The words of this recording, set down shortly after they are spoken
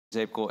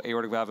Transapical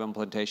aortic valve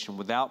implantation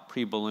without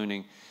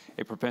pre-ballooning,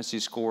 a propensity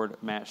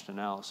scored matched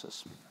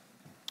analysis.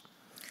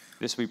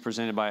 This will be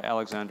presented by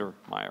Alexander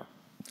Meyer.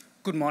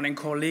 Good morning,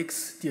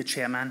 colleagues, dear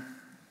Chairman.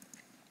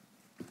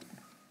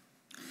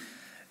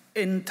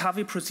 In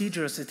TAVI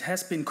procedures, it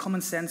has been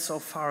common sense so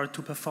far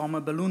to perform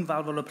a balloon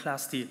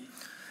valvuloplasty.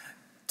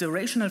 The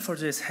rationale for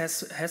this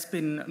has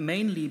been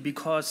mainly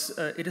because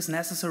it is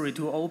necessary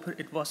to open.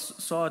 It was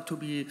thought to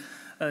be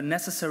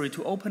necessary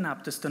to open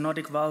up the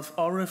stenotic valve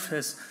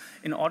orifice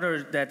in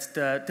order that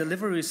the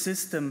delivery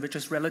system, which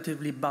is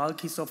relatively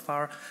bulky so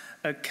far,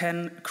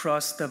 can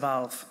cross the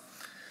valve.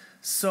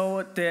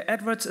 So the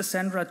Edwards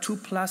Ascendra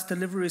 2+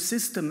 delivery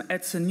system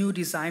adds a new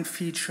design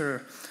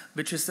feature,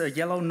 which is a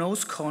yellow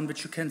nose cone,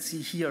 which you can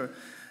see here.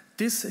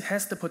 This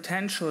has the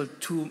potential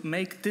to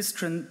make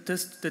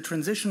the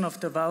transition of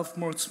the valve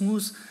more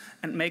smooth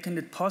and making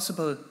it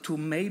possible to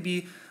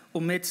maybe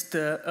omit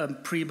the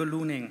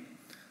pre-ballooning.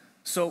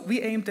 So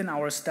we aimed in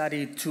our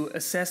study to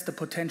assess the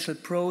potential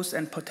pros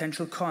and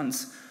potential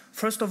cons.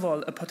 First of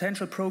all, a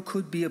potential pro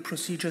could be a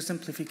procedure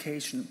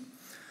simplification.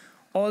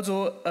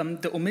 Also,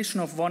 the omission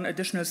of one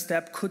additional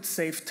step could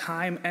save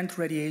time and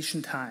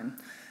radiation time.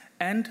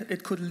 And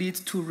it could lead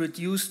to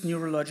reduced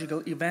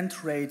neurological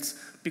event rates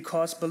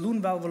because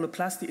balloon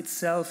valvuloplasty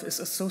itself is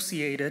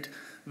associated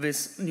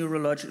with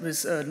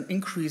an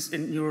increase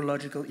in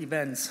neurological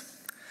events.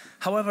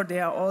 However,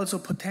 there are also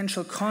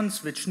potential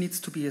cons which needs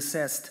to be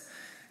assessed.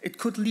 It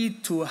could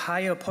lead to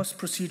higher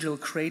post-procedural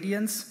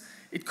gradients.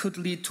 It could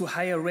lead to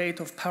higher rate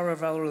of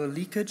paravalvular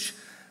leakage.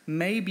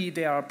 Maybe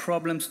there are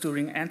problems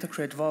during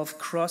antegrade valve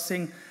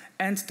crossing,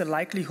 and the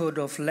likelihood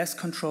of less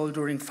control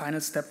during final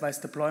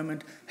stepwise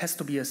deployment has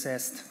to be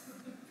assessed.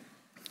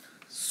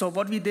 So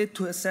what we did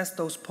to assess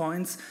those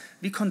points,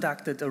 we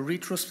conducted a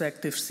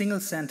retrospective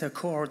single-center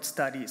cohort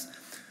studies.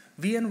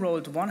 We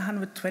enrolled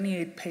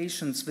 128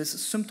 patients with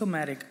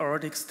symptomatic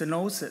aortic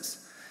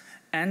stenosis.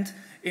 And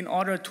in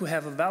order to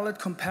have a valid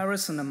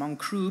comparison among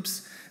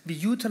groups, we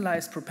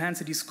utilized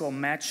propensity score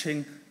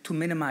matching to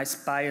minimize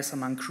bias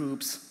among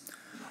groups.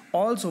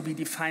 Also, we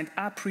defined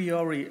a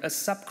priori a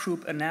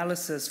subgroup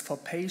analysis for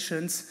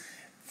patients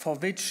for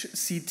which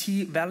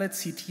valid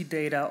CT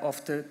data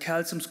of the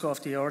calcium score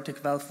of the aortic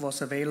valve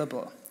was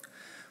available.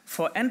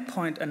 For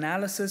endpoint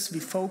analysis, we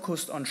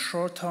focused on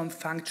short-term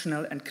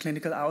functional and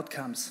clinical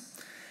outcomes.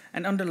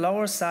 And on the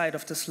lower side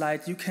of the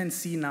slide, you can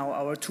see now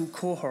our two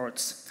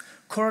cohorts.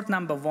 Cohort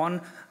number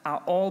 1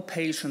 are all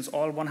patients,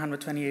 all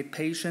 128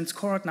 patients.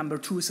 Cohort number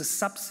 2 is a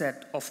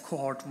subset of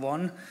cohort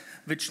 1,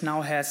 which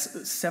now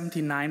has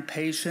 79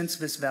 patients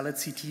with valid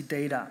CT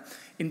data.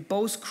 In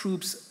both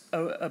groups,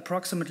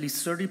 approximately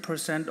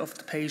 30% of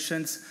the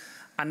patients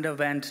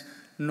underwent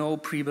no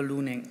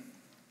pre-ballooning.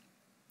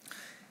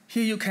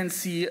 Here you can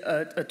see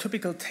a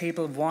typical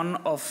table 1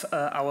 of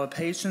our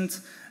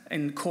patients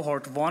in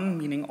cohort 1,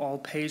 meaning all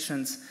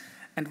patients.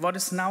 And what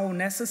is now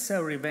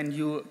necessary when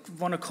you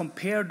want to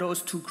compare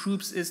those two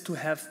groups is to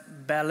have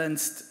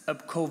balanced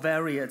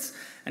covariates.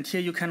 And here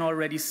you can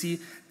already see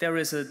there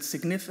is a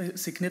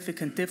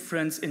significant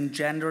difference in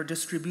gender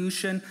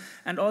distribution,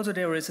 and also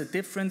there is a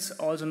difference,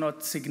 also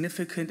not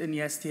significant, in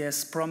the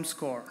STS-PROM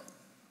score.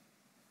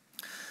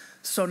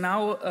 So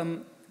now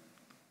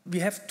we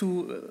have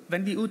to,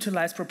 when we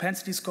utilize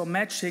propensity score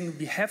matching,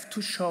 we have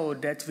to show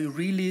that we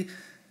really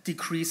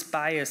decrease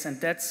bias,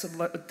 and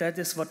that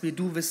is what we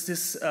do with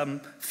these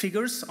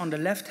figures. On the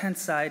left-hand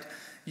side,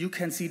 you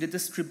can see the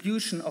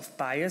distribution of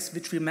bias,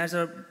 which we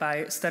measure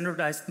by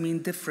standardized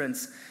mean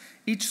difference.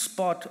 Each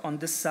spot on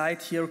this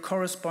side here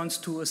corresponds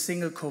to a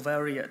single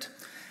covariate,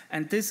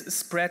 and this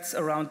spreads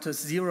around the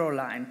 0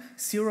 line.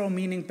 0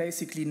 meaning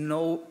basically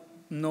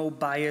no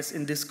bias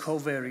in this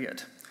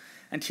covariate.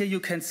 And here you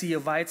can see a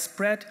wide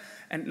spread,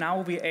 and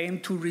now we aim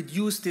to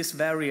reduce this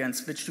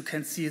variance, which you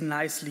can see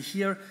nicely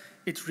here.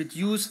 It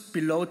reduced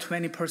below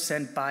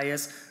 20%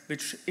 bias,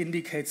 which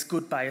indicates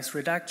good bias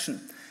reduction.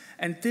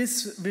 And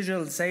this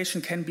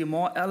visualization can be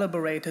more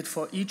elaborated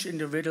for each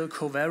individual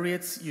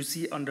covariates you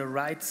see on the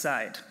right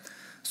side.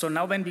 So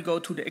now when we go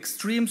to the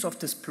extremes of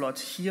this plot,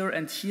 here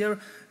and here,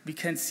 we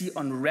can see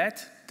on red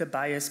the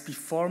bias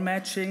before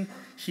matching,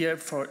 here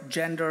for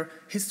gender,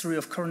 history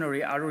of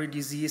coronary artery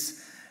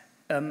disease,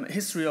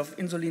 history of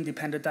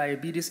insulin-dependent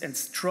diabetes and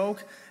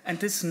stroke, and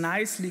this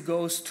nicely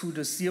goes to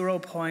the 0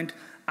 point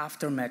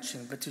after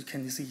matching, which you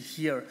can see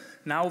here.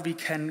 Now we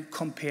can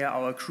compare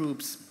our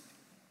groups.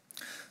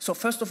 So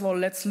first of all,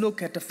 let's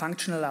look at the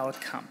functional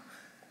outcome.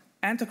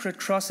 Antegrade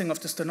crossing of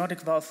the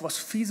stenotic valve was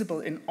feasible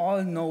in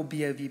all no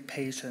BAV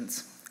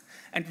patients.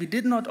 And we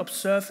did not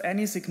observe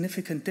any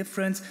significant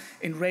difference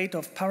in rate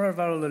of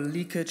paravalvular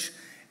leakage,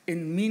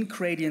 in mean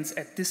gradients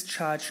at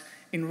discharge,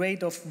 in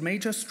rate of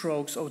major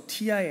strokes or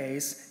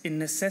TIAs, in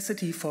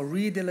necessity for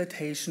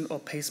redilatation or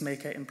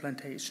pacemaker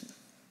implantation.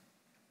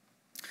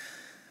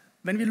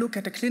 When we look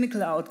at the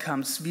clinical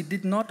outcomes, we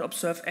did not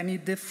observe any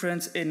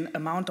difference in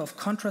amount of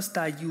contrast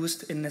dye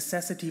used in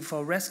necessity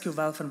for rescue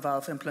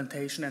valve-in-valve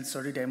implantation and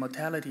 30-day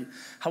mortality.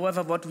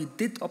 However, what we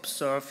did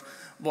observe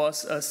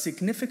was a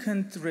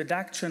significant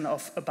reduction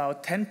of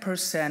about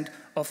 10%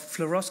 of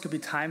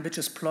fluoroscopy time, which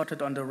is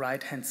plotted on the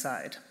right-hand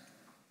side.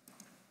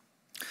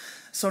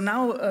 So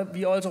now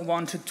we also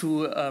wanted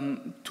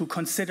to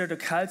consider the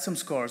calcium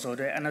scores, or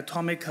the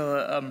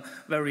anatomical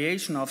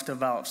variation of the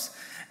valves.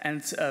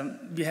 And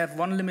we have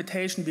one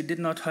limitation: we did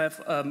not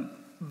have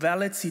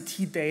valid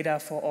CT data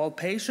for all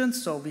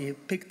patients, so we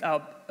picked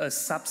up a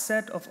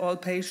subset of all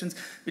patients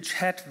which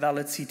had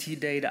valid CT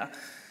data.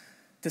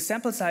 The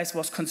sample size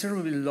was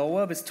considerably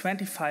lower, with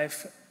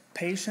 25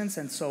 patients,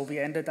 and so we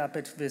ended up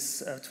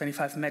with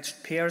 25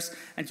 matched pairs,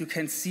 and you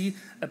can see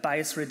a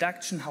bias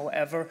reduction,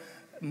 however,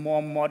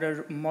 more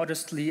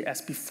modestly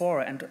as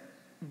before. And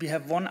we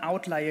have one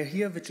outlier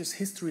here, which is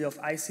history of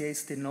ICA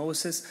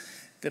stenosis.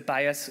 The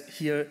bias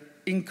here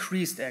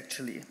increased,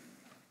 actually.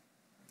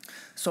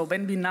 So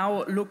when we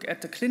now look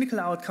at the clinical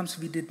outcomes,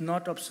 we did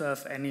not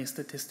observe any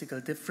statistical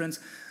difference,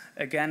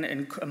 again,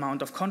 in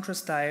amount of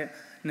contrast dye,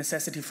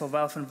 necessity for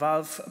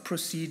valve-in-valve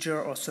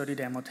procedure, or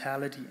 30-day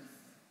mortality.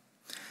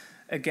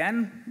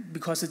 Again,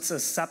 because it's a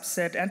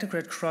subset,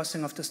 antegrade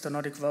crossing of the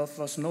stenotic valve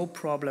was no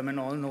problem in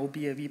all no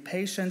BAV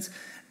patients,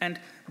 and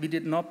we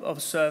did not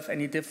observe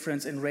any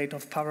difference in rate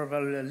of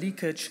paravalvular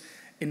leakage,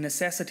 in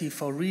necessity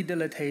for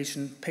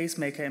redilatation,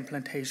 pacemaker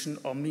implantation,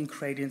 or mean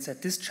gradients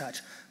at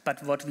discharge.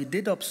 But what we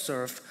did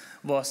observe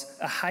was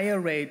a higher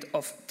rate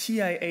of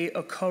TIA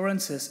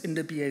occurrences in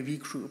the BAV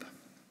group.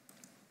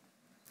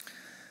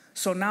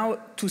 So now,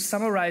 to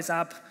summarize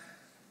up,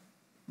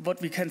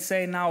 what we can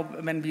say now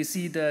when we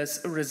see the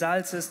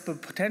results is the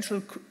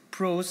potential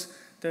pros.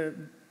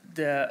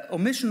 The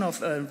omission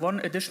of one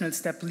additional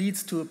step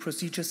leads to a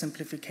procedure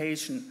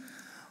simplification.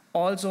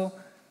 Also,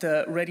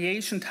 the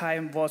radiation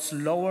time was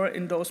lower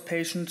in those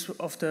patients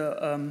of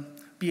the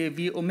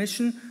BAV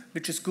omission,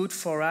 which is good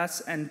for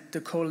us and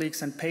the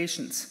colleagues and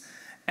patients.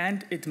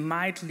 And it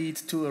might lead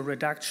to a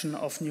reduction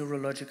of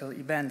neurological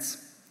events.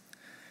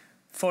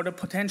 For the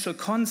potential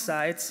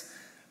consides,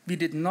 we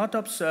did not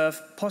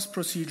observe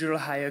post-procedural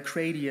higher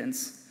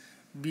gradients.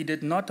 We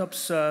did not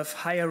observe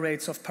higher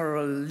rates of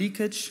parallel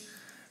leakage.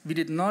 We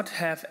did not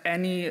have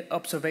any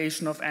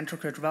observation of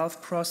antegrade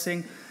valve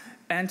crossing,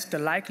 and the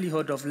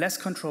likelihood of less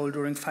control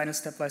during final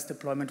stepwise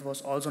deployment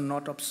was also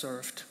not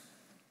observed.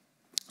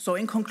 So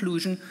in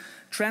conclusion,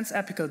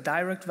 transapical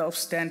direct valve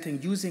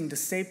stenting using the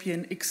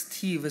SAPIEN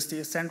XT with the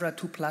Ascendra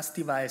 2 Plus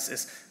device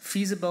is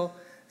feasible,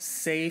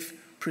 safe,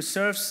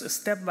 preserves a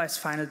stepwise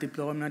final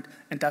deployment,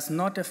 and does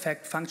not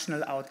affect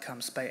functional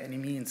outcomes by any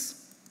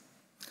means.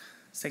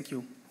 Thank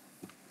you.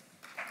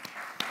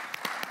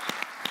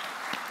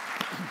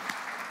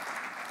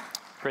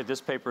 Great.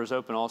 This paper is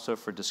open also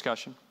for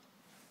discussion.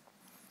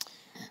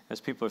 As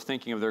people are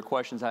thinking of their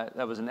questions,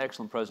 that was an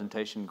excellent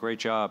presentation. Great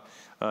job,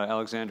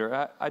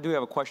 Alexander. I do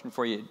have a question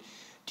for you.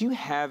 Do you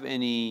have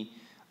any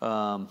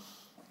DW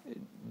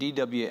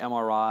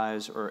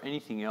MRIs or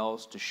anything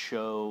else to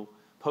show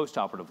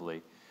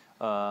postoperatively,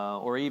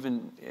 or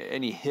even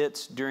any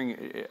hits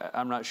during?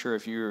 I'm not sure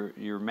if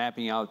you're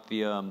mapping out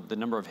the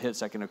number of hits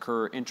that can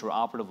occur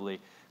intraoperatively,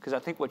 because I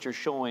think what you're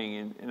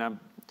showing, and I'm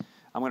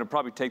going to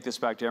probably take this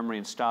back to Emory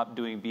and stop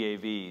doing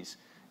BAVs,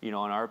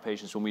 on our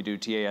patients when we do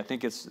TA. I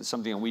think it's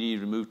something that we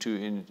need to move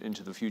to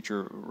into the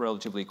future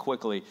relatively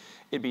quickly.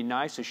 It'd be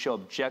nice to show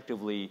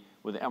objectively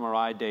with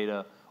MRI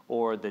data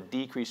or the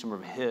decreased number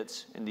of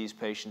hits in these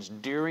patients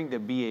during the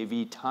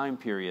BAV time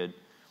period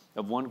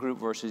of one group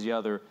versus the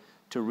other,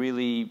 to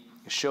really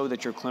show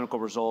that your clinical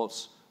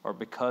results are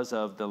because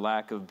of the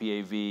lack of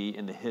BAV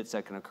and the hits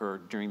that can occur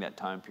during that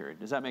time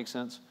period. Does that make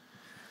sense?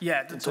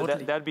 Yeah, so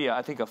totally. that'd be,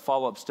 I think, a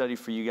follow-up study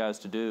for you guys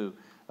to do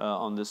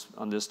on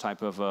this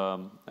type of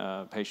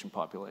patient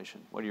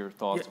population. What are your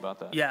thoughts about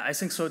that? Yeah, I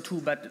think so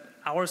too. But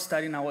our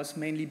study now is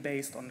mainly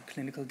based on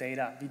clinical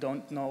data. We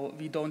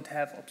don't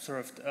have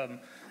observed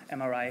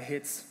MRI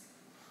hits.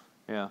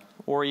 Yeah,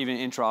 or even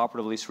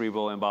intraoperatively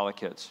cerebral embolic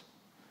hits.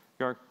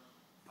 Jörg?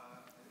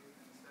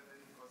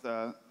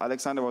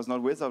 Alexander was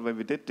not with us when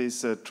we did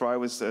this trial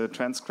with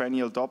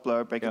transcranial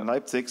Doppler back in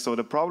Leipzig. So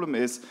the problem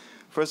is,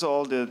 first of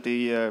all,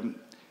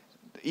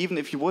 even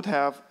if you would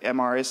have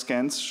MRI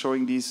scans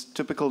showing these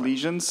typical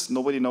lesions,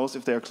 nobody knows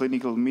if they're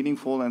clinically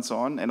meaningful and so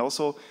on. And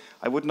also,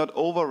 I would not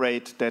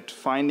overrate that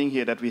finding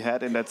here that we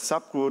had in that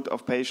subgroup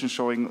of patients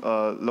showing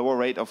a lower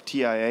rate of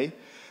TIA,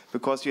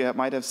 because you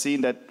might have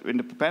seen that in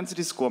the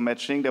propensity score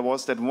matching, there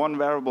was that one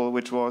variable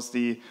which was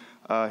the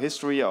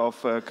history of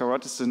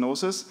carotid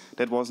stenosis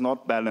that was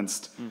not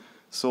balanced.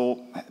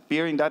 So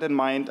bearing that in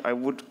mind, I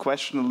would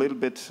question a little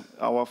bit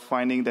our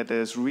finding that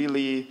there's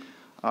really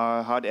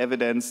hard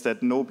evidence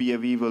that no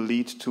BAV will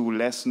lead to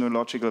less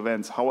neurological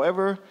events.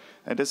 However,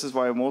 and this is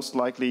why most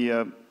likely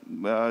a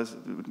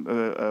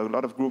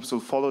lot of groups will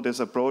follow this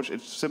approach,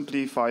 it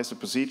simplifies the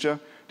procedure.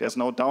 There's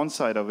no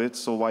downside of it,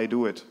 so why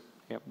do it?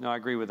 Yep. No, I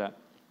agree with that.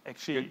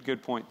 Actually,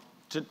 good point.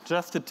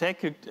 Just a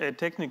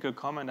technical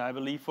comment. I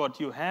believe what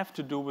you have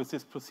to do with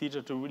this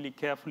procedure to really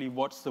carefully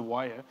watch the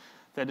wire,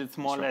 that it's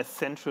more or less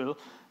central,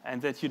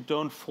 and that you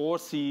don't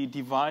force the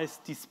device,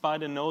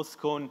 despite a nose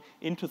cone,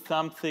 into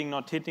something,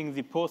 not hitting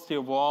the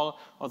posterior wall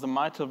or the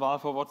mitral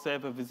valve or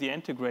whatsoever with the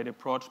antegrade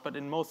approach. But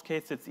in most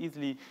cases, it's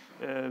easily